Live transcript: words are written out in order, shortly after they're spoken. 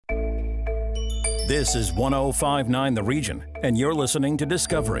This is 1059 The Region, and you're listening to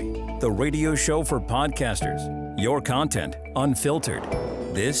Discovery, the radio show for podcasters. Your content unfiltered.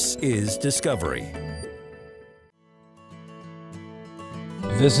 This is Discovery.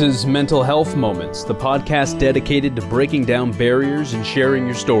 This is Mental Health Moments, the podcast dedicated to breaking down barriers and sharing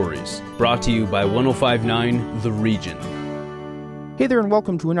your stories. Brought to you by 1059 The Region. Hey there, and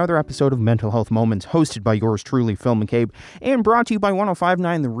welcome to another episode of Mental Health Moments, hosted by yours truly, Phil McCabe, and brought to you by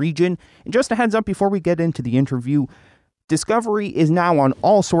 1059 The Region. And just a heads up before we get into the interview, Discovery is now on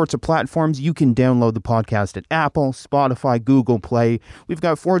all sorts of platforms. You can download the podcast at Apple, Spotify, Google Play. We've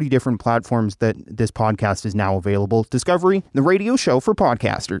got 40 different platforms that this podcast is now available. Discovery, the radio show for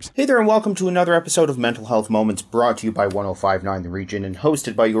podcasters. Hey there, and welcome to another episode of Mental Health Moments, brought to you by 1059 The Region, and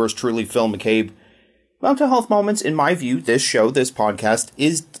hosted by yours truly, Phil McCabe. Mental Health Moments, in my view, this podcast,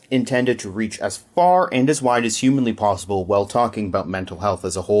 is intended to reach as far and as wide as humanly possible while talking about mental health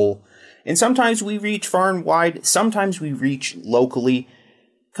as a whole. And sometimes we reach far and wide, sometimes we reach locally.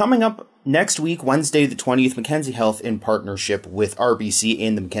 Coming up next week, Wednesday the 20th, Mackenzie Health, in partnership with RBC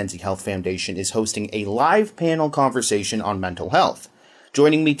and the Mackenzie Health Foundation, is hosting a live panel conversation on mental health.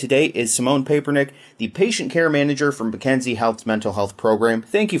 Joining me today is Simone Papernick, the Patient Care Manager from Mackenzie Health's Mental Health Program.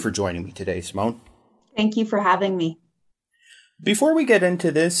 Thank you for joining me today, Simone. Thank you for having me. Before we get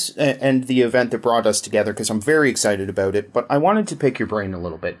into this and the event that brought us together, because I'm very excited about it, but I wanted to pick your brain a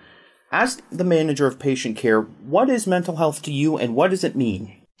little bit. As the manager of patient care, what is mental health to you and what does it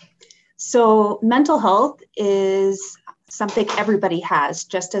mean? So mental health is something everybody has,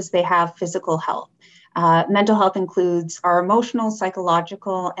 just as they have physical health. Mental health includes our emotional,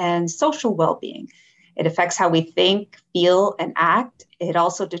 psychological, and social well-being. It affects how we think, feel, and act. It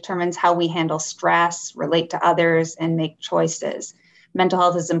also determines how we handle stress, relate to others, and make choices. Mental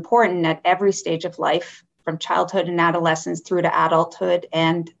health is important at every stage of life, from childhood and adolescence through to adulthood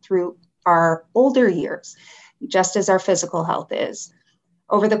and through our older years, just as our physical health is.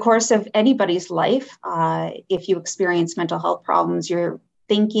 Over the course of anybody's life, if you experience mental health problems, your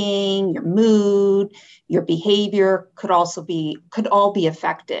thinking, your mood, your behavior could all be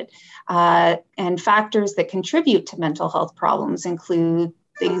affected. And factors that contribute to mental health problems include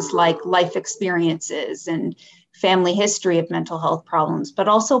things like life experiences and family history of mental health problems, but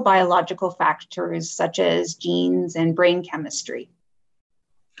also biological factors such as genes and brain chemistry.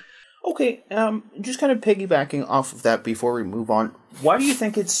 Okay, just kind of piggybacking off of that before we move on, why do you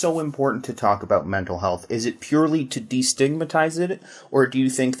think it's so important to talk about mental health? Is it purely to destigmatize it, or do you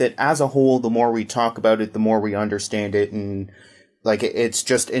think that as a whole, the more we talk about it, the more we understand it, and like it's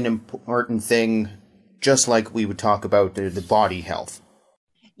just an important thing, just like we would talk about the body health?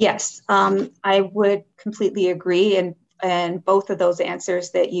 Yes, I would completely agree, and both of those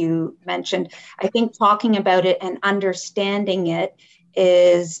answers that you mentioned. I think talking about it and understanding it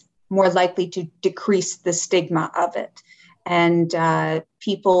is more likely to decrease the stigma of it. And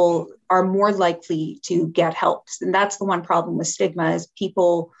people are more likely to get help. And that's the one problem with stigma is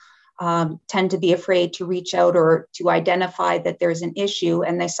people tend to be afraid to reach out or to identify that there's an issue,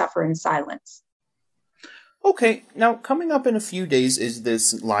 and they suffer in silence. Okay, now coming up in a few days is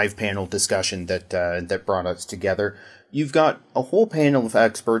this live panel discussion that brought us together. You've got a whole panel of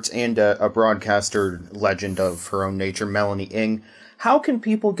experts and a broadcaster legend of her own nature, Melanie Ng. How can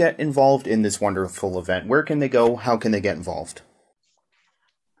people get involved in this wonderful event? Where can they go? How can they get involved?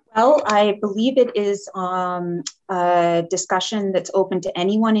 Well, I believe it is a discussion that's open to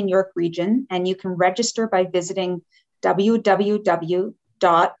anyone in York Region, and you can register by visiting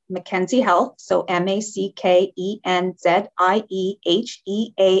www.mackenziehealth, so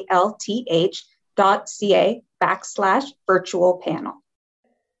MACKENZIEHEALTH.ca/virtual panel.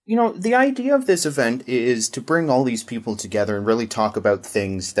 You know, the idea of this event is to bring all these people together and really talk about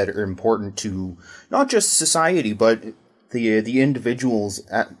things that are important to not just society, but the individuals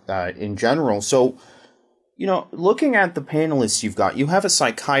in general. So, you know, looking at the panelists you have a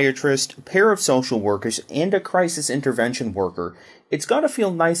psychiatrist, a pair of social workers, and a crisis intervention worker. It's got to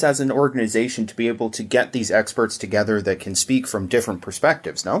feel nice as an organization to be able to get these experts together that can speak from different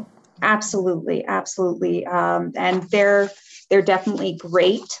perspectives, no? Absolutely, absolutely. And they're definitely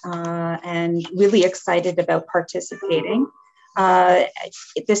great and really excited about participating. The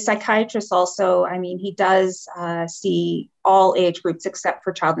psychiatrist also, he does see all age groups except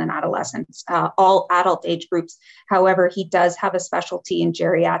for child and adolescents, all adult age groups. However, he does have a specialty in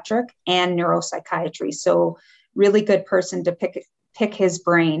geriatric and neuropsychiatry. So really good person to pick his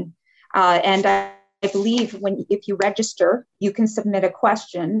brain. And I believe if you register, you can submit a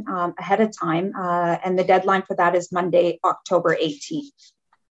question ahead of time, and the deadline for that is Monday, October 18th.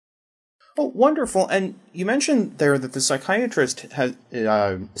 Oh, wonderful. And you mentioned there that the psychiatrist has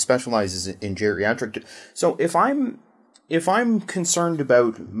specializes in geriatric. So if I'm concerned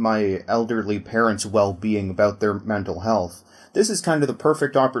about my elderly parents' well-being, about their mental health, this is kind of the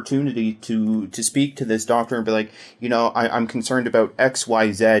perfect opportunity to speak to this doctor and be like, I'm concerned about X,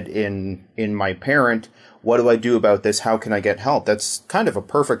 Y, Z in my parent. What do I do about this? How can I get help? That's kind of a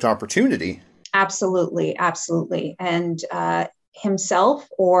perfect opportunity. Absolutely, absolutely. And himself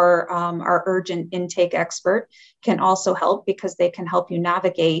or our urgent intake expert can also help, because they can help you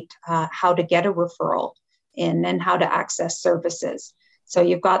navigate how to get a referral in and how to access services. So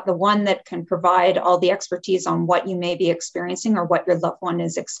you've got the one that can provide all the expertise on what you may be experiencing or what your loved one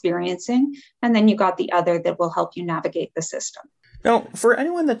is experiencing. And then you got the other that will help you navigate the system. Now, for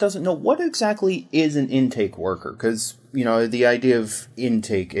anyone that doesn't know, what exactly is an intake worker? Because, the idea of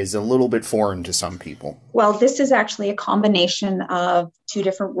intake is a little bit foreign to some people. Well, this is actually a combination of two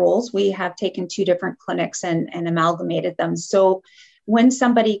different roles. We have taken two different clinics and amalgamated them. So when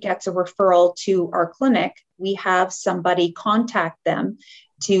somebody gets a referral to our clinic, we have somebody contact them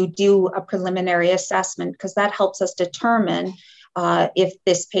to do a preliminary assessment, because that helps us determine if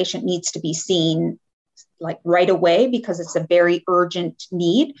this patient needs to be seen like right away because it's a very urgent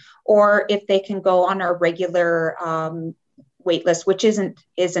need, or if they can go on our regular wait list, which isn't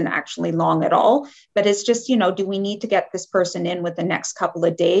actually long at all, but it's just, do we need to get this person in with the next couple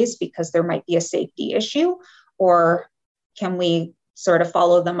of days because there might be a safety issue, or can we sort of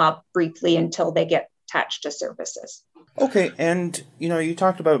follow them up briefly until they get attached to services? Okay, and you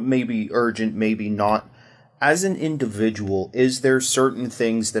talked about maybe urgent, maybe not. As an individual, is there certain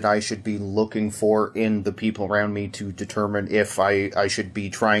things that I should be looking for in the people around me to determine if I should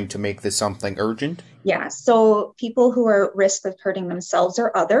be trying to make this something urgent? Yeah, so people who are at risk of hurting themselves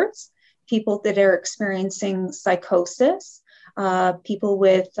or others, people that are experiencing psychosis, people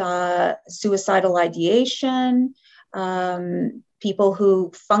with suicidal ideation, people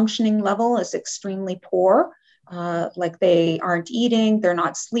who functioning level is extremely poor. Like they aren't eating, they're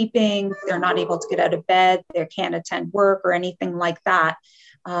not sleeping, they're not able to get out of bed, they can't attend work or anything like that,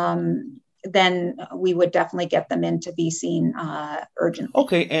 then we would definitely get them in to be seen urgently.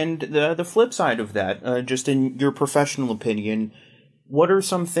 Okay, and the flip side of that, just in your professional opinion, what are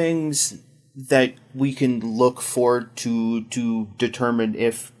some things that we can look for to determine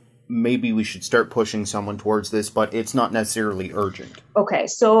if maybe we should start pushing someone towards this, but it's not necessarily urgent? Okay,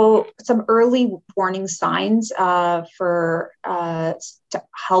 so some early warning signs for to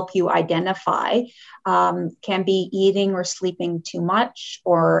help you identify can be eating or sleeping too much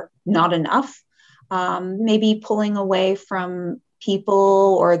or not enough, maybe pulling away from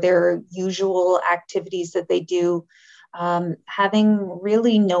people or their usual activities that they do, having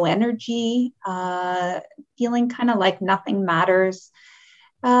really no energy, feeling kind of like nothing matters.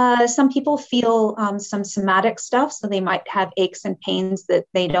 Some people feel some somatic stuff, so they might have aches and pains that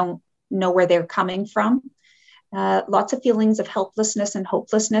they don't know where they're coming from. Lots of feelings of helplessness and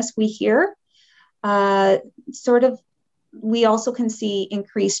hopelessness we hear. We also can see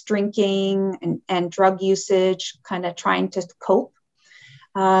increased drinking and drug usage, kind of trying to cope.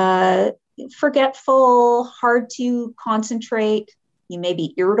 Forgetful, hard to concentrate. You may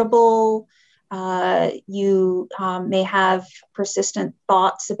be irritable. You may have persistent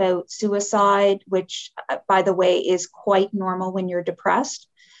thoughts about suicide, which, by the way, is quite normal when you're depressed.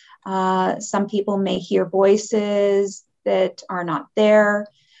 Some people may hear voices that are not there,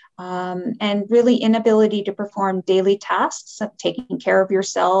 and really inability to perform daily tasks of taking care of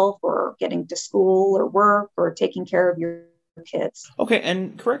yourself or getting to school or work or taking care of your kids. Okay,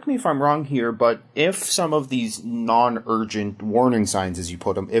 and correct me if I'm wrong here, but if some of these non-urgent warning signs, as you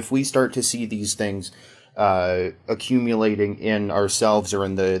put them, if we start to see these things accumulating in ourselves or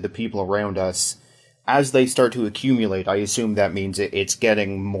in the people around us, as they start to accumulate, I assume that means it's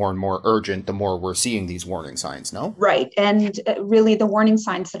getting more and more urgent the more we're seeing these warning signs, no? Right, and really the warning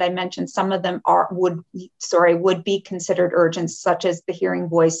signs that I mentioned, some of them would be considered urgent, such as the hearing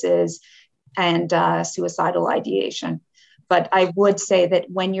voices and suicidal ideation. But I would say that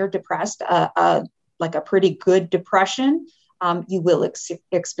when you're depressed, like a pretty good depression, you will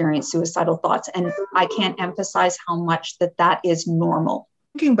experience suicidal thoughts. And I can't emphasize how much that is normal.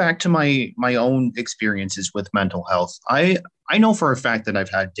 Thinking back to my own experiences with mental health, I know for a fact that I've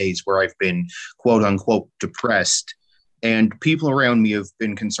had days where I've been quote unquote depressed, and people around me have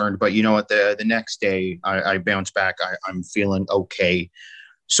been concerned. But you know what? The next day I bounce back. I'm feeling okay.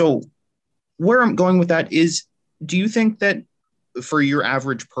 So where I'm going with that is, do you think that for your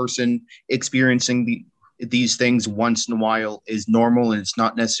average person, experiencing these things once in a while is normal, and it's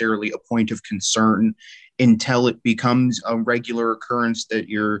not necessarily a point of concern until it becomes a regular occurrence that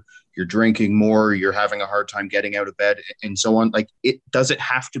you're you're drinking more, you're having a hard time getting out of bed, and so on. Like, does it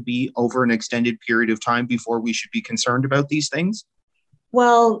have to be over an extended period of time before we should be concerned about these things?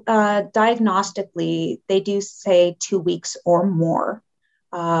 Well, diagnostically, they do say 2 weeks or more,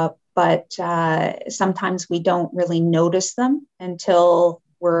 but sometimes we don't really notice them until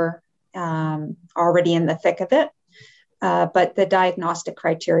we're already in the thick of it. But the diagnostic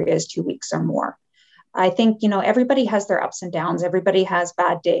criteria is 2 weeks or more. I think, everybody has their ups and downs. Everybody has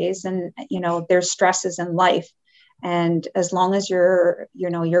bad days, and, there's stresses in life. And as long as your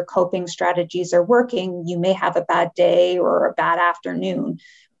coping strategies are working, you may have a bad day or a bad afternoon,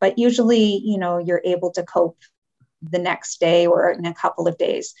 but usually, you're able to cope the next day or in a couple of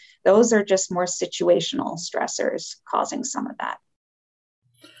days. Those are just more situational stressors causing some of that.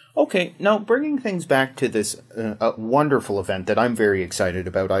 Okay, now bringing things back to this wonderful event that I'm very excited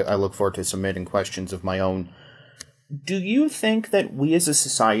about, I look forward to submitting questions of my own. Do you think that we as a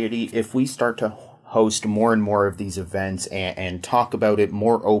society, if we start to host more and more of these events and talk about it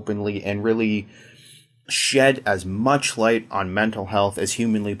more openly and really shed as much light on mental health as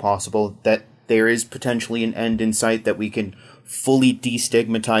humanly possible, that there is potentially an end in sight, that we can fully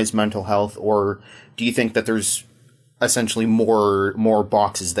destigmatize mental health? Or do you think that there's essentially more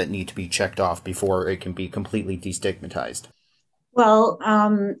boxes that need to be checked off before it can be completely destigmatized? Well,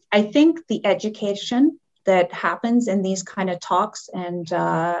 I think the education that happens in these kind of talks and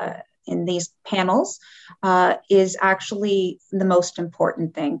in these panels is actually the most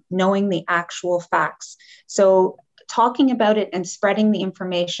important thing, knowing the actual facts. So talking about it and spreading the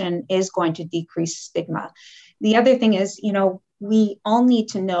information is going to decrease stigma. The other thing is, we all need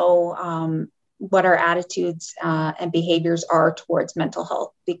to know what our attitudes and behaviors are towards mental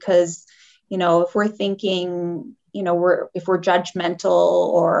health, because, if we're thinking, if we're judgmental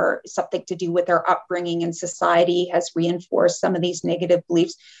or something to do with our upbringing and society has reinforced some of these negative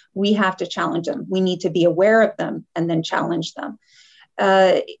beliefs, we have to challenge them. We need to be aware of them and then challenge them.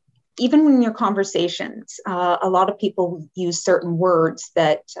 Even in your conversations, a lot of people use certain words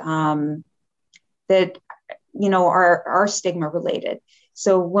that are stigma related.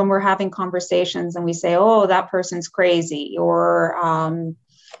 So when we're having conversations and we say, "Oh, that person's crazy," or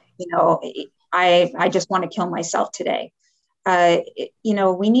I just want to kill myself today.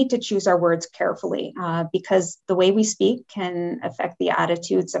 We need to choose our words carefully because the way we speak can affect the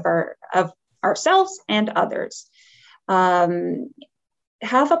attitudes of ourselves and others.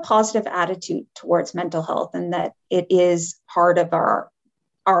 Have a positive attitude towards mental health, and that it is part of our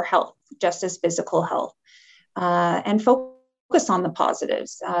health, just as physical health, and focus on the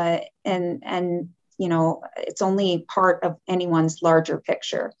positives. And it's only part of anyone's larger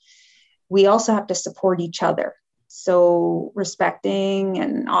picture. We also have to support each other. So respecting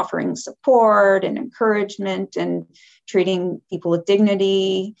and offering support and encouragement and treating people with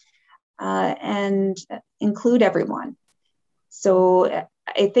dignity and include everyone. So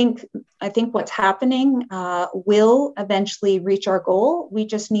I think what's happening will eventually reach our goal. We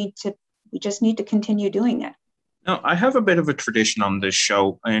just need to continue doing it. Now, I have a bit of a tradition on this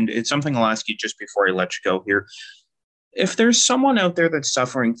show, and it's something I'll ask you just before I let you go here. If there's someone out there that's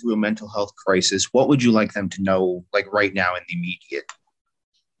suffering through a mental health crisis, what would you like them to know, like right now in the immediate?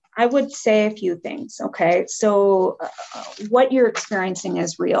 I would say a few things. Okay. So what you're experiencing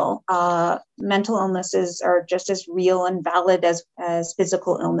is real. Mental illnesses are just as real and valid as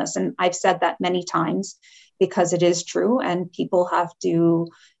physical illness. And I've said that many times because it is true, and people have to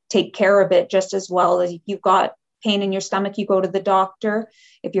take care of it just as well. As you've got pain in your stomach, you go to the doctor.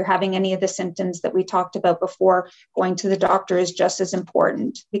 If you're having any of the symptoms that we talked about before, going to the doctor is just as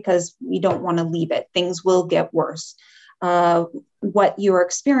important because we don't want to leave it. Things will get worse. What you're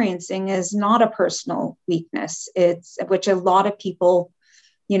experiencing is not a personal weakness. It's which a lot of people,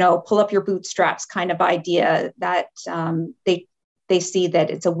 pull up your bootstraps kind of idea that they see that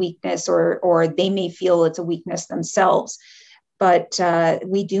it's a weakness or they may feel it's a weakness themselves. But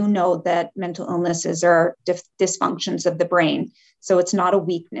we do know that mental illnesses are dysfunctions of the brain. So it's not a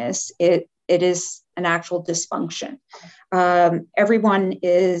weakness. It is an actual dysfunction. Everyone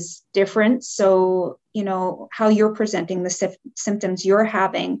is different. So, how you're presenting the symptoms you're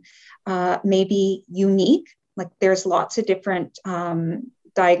having may be unique. Like there's lots of different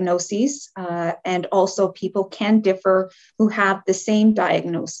diagnoses. And also people can differ who have the same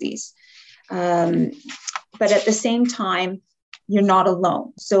diagnoses. But at the same time, you're not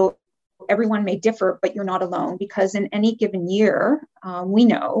alone. So everyone may differ, but you're not alone, because in any given year, we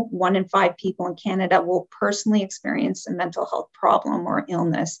know 1 in 5 people in Canada will personally experience a mental health problem or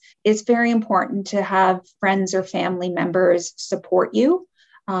illness. It's very important to have friends or family members support you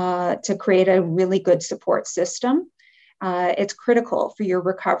to create a really good support system. It's critical for your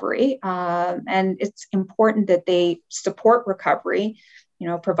recovery. And it's important that they support recovery,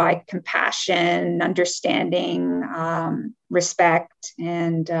 provide compassion, understanding, respect,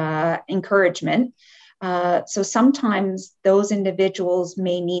 and encouragement. So sometimes those individuals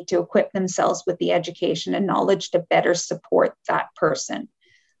may need to equip themselves with the education and knowledge to better support that person.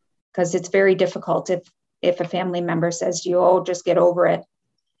 Because it's very difficult if a family member says to you, oh, just get over it,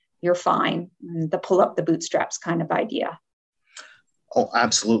 you're fine, the pull up the bootstraps kind of idea. Oh,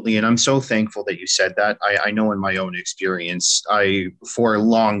 absolutely. And I'm so thankful that you said that. I know in my own experience, for a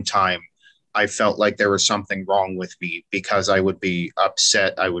long time, I felt like there was something wrong with me because I would be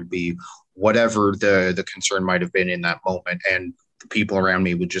upset. I would be whatever the concern might have been in that moment. And the people around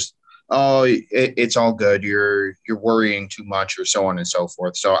me would just, oh, it's all good. You're worrying too much, or so on and so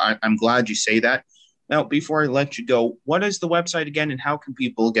forth. So I'm glad you say that. Now, before I let you go, what is the website again, and how can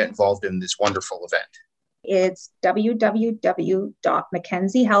people get involved in this wonderful event? It's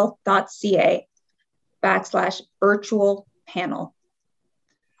www.mackenziehealth.ca/virtual panel.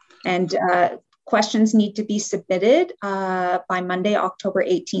 And questions need to be submitted by Monday, October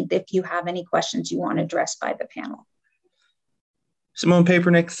 18th, if you have any questions you want addressed by the panel. Simone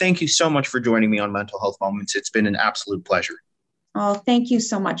Papernick, thank you so much for joining me on Mental Health Moments. It's been an absolute pleasure. Oh, thank you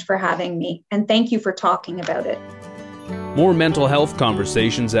so much for having me. And thank you for talking about it. More mental health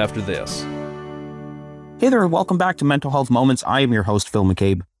conversations after this. Hey there, and welcome back to Mental Health Moments. I am your host, Phil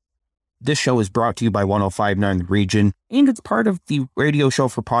McCabe. This show is brought to you by 105.9 The Region, and it's part of the radio show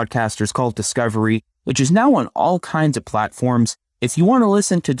for podcasters called Discovery, which is now on all kinds of platforms. If you want to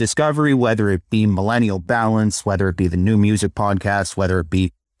listen to Discovery, whether it be Millennial Balance, whether it be the New Music Podcast, whether it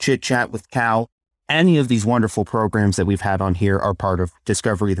be Chit Chat with Cal, any of these wonderful programs that we've had on here are part of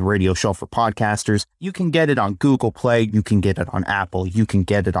Discovery, the radio show for podcasters. You can get it on Google Play, you can get it on Apple, you can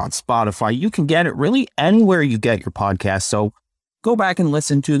get it on Spotify, you can get it really anywhere you get your podcast. So go back and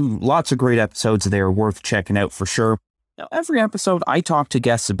listen to lots of great episodes there, worth checking out for sure. Now, every episode, I talk to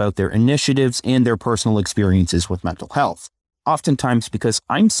guests about their initiatives and their personal experiences with mental health. Oftentimes because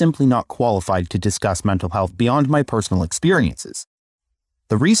I'm simply not qualified to discuss mental health beyond my personal experiences.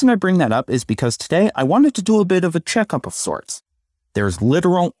 The reason I bring that up is because today I wanted to do a bit of a checkup of sorts. There's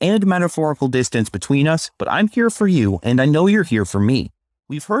literal and metaphorical distance between us, but I'm here for you, and I know you're here for me.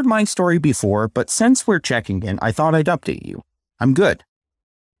 We've heard my story before, but since we're checking in, I thought I'd update you. I'm good.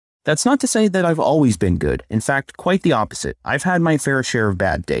 That's not to say that I've always been good. In fact, quite the opposite. I've had my fair share of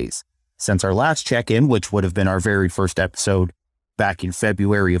bad days. Since our last check-in, which would have been our very first episode back in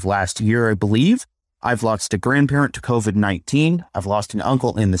February of last year, I believe, I've lost a grandparent to COVID-19. I've lost an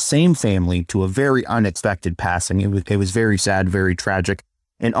uncle in the same family to a very unexpected passing. It was very sad, very tragic,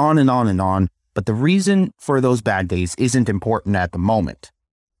 and on and on and on. But the reason for those bad days isn't important at the moment.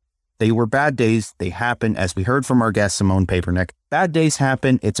 They were bad days. They happen, as we heard from our guest, Simone Papernick. Bad days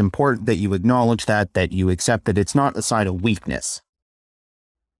happen. It's important that you acknowledge that you accept that it's not a sign of weakness.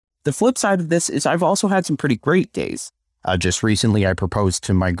 The flip side of this is I've also had some pretty great days. Just recently, I proposed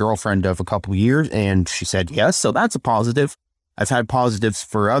to my girlfriend of a couple years, and she said yes, so that's a positive. I've had positives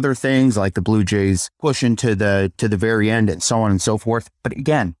for other things, like the Blue Jays pushing to the very end and so on and so forth. But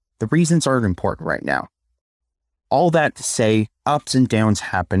again, the reasons aren't important right now. All that to say, ups and downs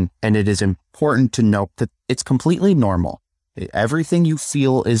happen, and it is important to note that it's completely normal. Everything you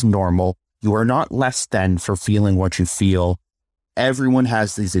feel is normal. You are not less than for feeling what you feel. Everyone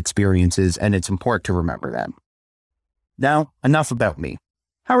has these experiences, and it's important to remember that. Now, enough about me.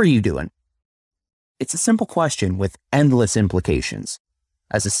 How are you doing? It's a simple question with endless implications.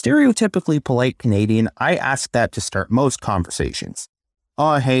 As a stereotypically polite Canadian, I ask that to start most conversations.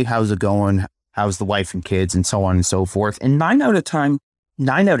 Oh, hey, how's it going? How's the wife and kids? And so on and so forth. And 9 out of 10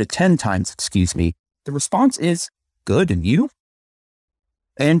 times, the response is, good, and you?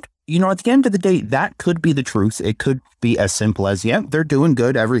 And, at the end of the day, that could be the truth. It could be as simple as, yeah, they're doing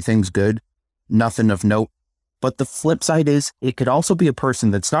good, everything's good, nothing of note. But the flip side is, it could also be a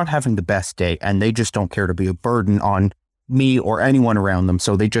person that's not having the best day, and they just don't care to be a burden on me or anyone around them,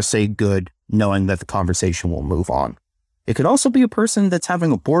 so they just say good, knowing that the conversation will move on. It could also be a person that's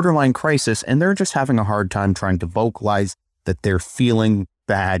having a borderline crisis, and they're just having a hard time trying to vocalize that they're feeling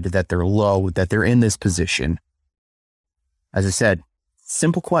bad, that they're low, that they're in this position. As I said,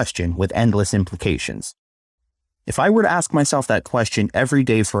 simple question with endless implications. If I were to ask myself that question every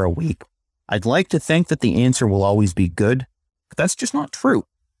day for a week, I'd like to think that the answer will always be good, but that's just not true.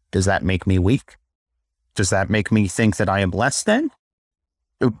 Does that make me weak? Does that make me think that I am less than?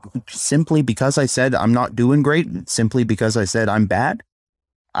 Simply because I said I'm not doing great? Simply because I said I'm bad?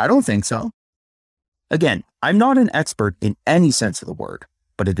 I don't think so. Again, I'm not an expert in any sense of the word,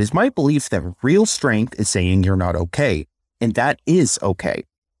 but it is my belief that real strength is saying you're not okay, And that is okay.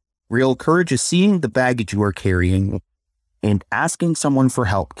 Real courage is seeing the baggage you are carrying and asking someone for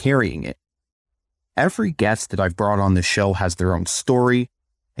help carrying it. Every guest that I've brought on the show has their own story,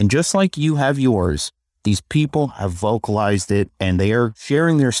 and just like you have yours, these people have vocalized it, and they are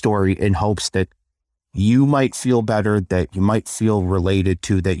sharing their story in hopes that you might feel better, that you might feel related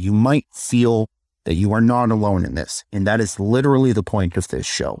to, that you might feel that you are not alone in this. And that is literally the point of this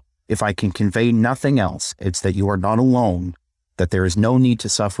show. If I can convey nothing else, it's that you are not alone, that there is no need to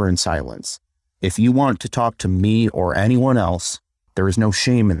suffer in silence. If you want to talk to me or anyone else, there is no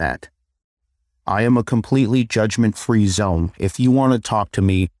shame in that. I am a completely judgment-free zone. If you want to talk to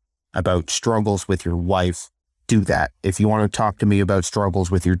me about struggles with your wife, do that. If you want to talk to me about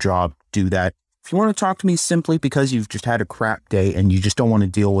struggles with your job, do that. If you want to talk to me simply because you've just had a crap day and you just don't want to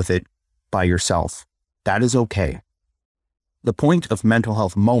deal with it by yourself, that is okay. The point of mental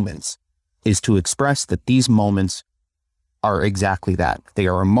health moments is to express that these moments are exactly that. They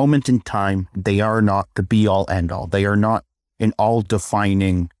are a moment in time. They are not the be-all, end-all. They are not an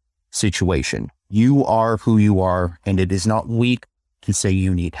all-defining situation. You are who you are, and it is not weak to say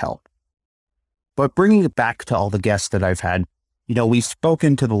you need help. But bringing it back to all the guests that I've had, we've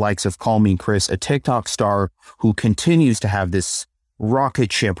spoken to the likes of Call Me Chris, a TikTok star who continues to have this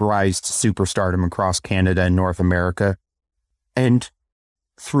rocket ship rise to superstardom across Canada and North America. And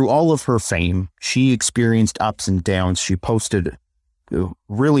through all of her fame, she experienced ups and downs. She posted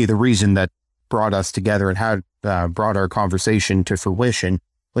really the reason that brought us together and had brought our conversation to fruition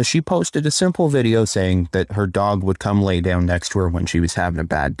was she posted a simple video saying that her dog would come lay down next to her when she was having a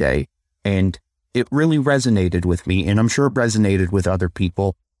bad day. And it really resonated with me, and I'm sure it resonated with other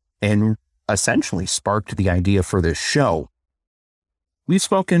people, and essentially sparked the idea for this show. We've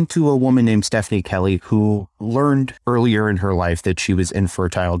spoken to a woman named Stephanie Kelly who learned earlier in her life that she was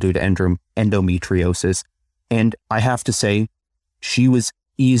infertile due to endometriosis. And I have to say, she was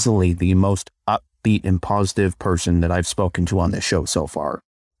easily the most upbeat and positive person that I've spoken to on this show so far.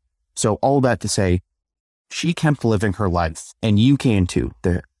 So all that to say, she kept living her life, and you can too.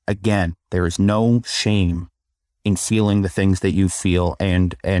 There is no shame in feeling the things that you feel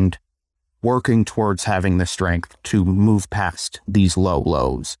and working towards having the strength to move past these low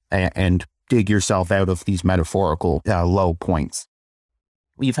lows and dig yourself out of these metaphorical low points.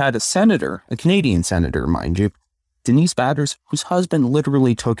 We've had a Canadian senator, mind you, Denise Batters, whose husband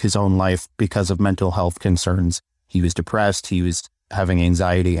literally took his own life because of mental health concerns. He was depressed, he was having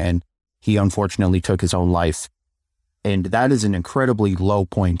anxiety, and he unfortunately took his own life. And that is an incredibly low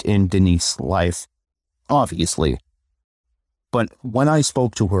point in Denise's life, obviously. But when I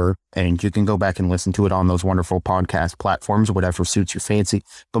spoke to her, and you can go back and listen to it on those wonderful podcast platforms, whatever suits your fancy.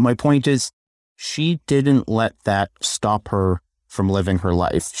 But my point is, she didn't let that stop her from living her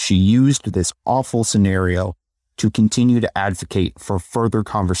life. She used this awful scenario to continue to advocate for further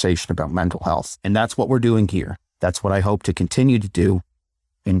conversation about mental health. And that's what we're doing here. That's what I hope to continue to do.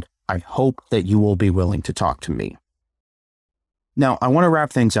 And I hope that you will be willing to talk to me. Now, I want to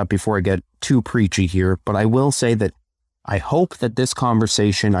wrap things up before I get too preachy here, but I will say that I hope that this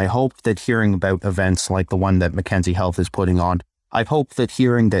conversation, I hope that hearing about events like the one that Mackenzie Health is putting on, I hope that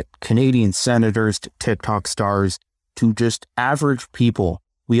hearing that Canadian senators to TikTok stars to just average people,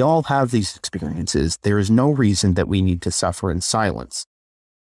 we all have these experiences. There is no reason that we need to suffer in silence.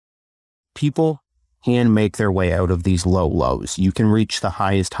 People can make their way out of these low lows. You can reach the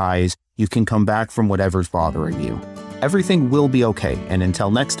highest highs. You can come back from whatever's bothering you. Everything will be okay. And until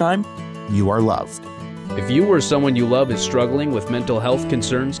next time, you are loved. If you or someone you love is struggling with mental health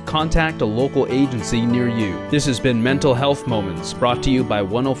concerns, contact a local agency near you. This has been Mental Health Moments, brought to you by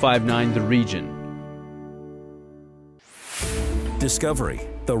 105.9 The Region. Discovery,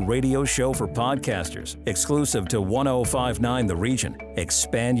 the radio show for podcasters, exclusive to 105.9 The Region.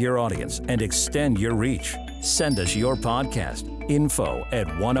 Expand your audience and extend your reach. Send us your podcast,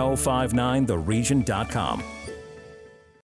 info@1059theregion.com.